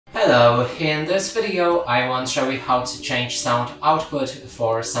Hello, in this video I want to show you how to change sound output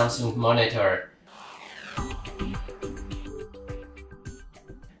for Samsung monitor.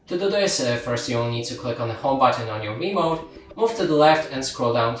 To do this, first you will need to click on the home button on your remote, move to the left and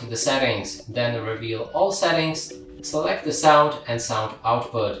scroll down to the settings, then reveal all settings, select the sound and sound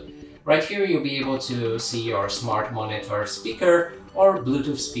output. Right here you'll be able to see your smart monitor speaker or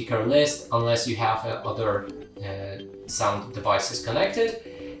Bluetooth speaker list unless you have other sound devices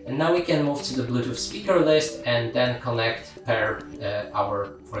connected. And now we can move to the Bluetooth speaker list and then pair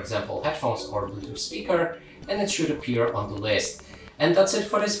our, for example, headphones or Bluetooth speaker, and it should appear on the list. And that's it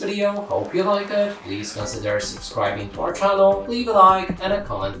for this video. Hope you like it. Please consider subscribing to our channel, leave a like and a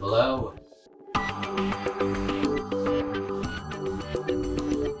comment below.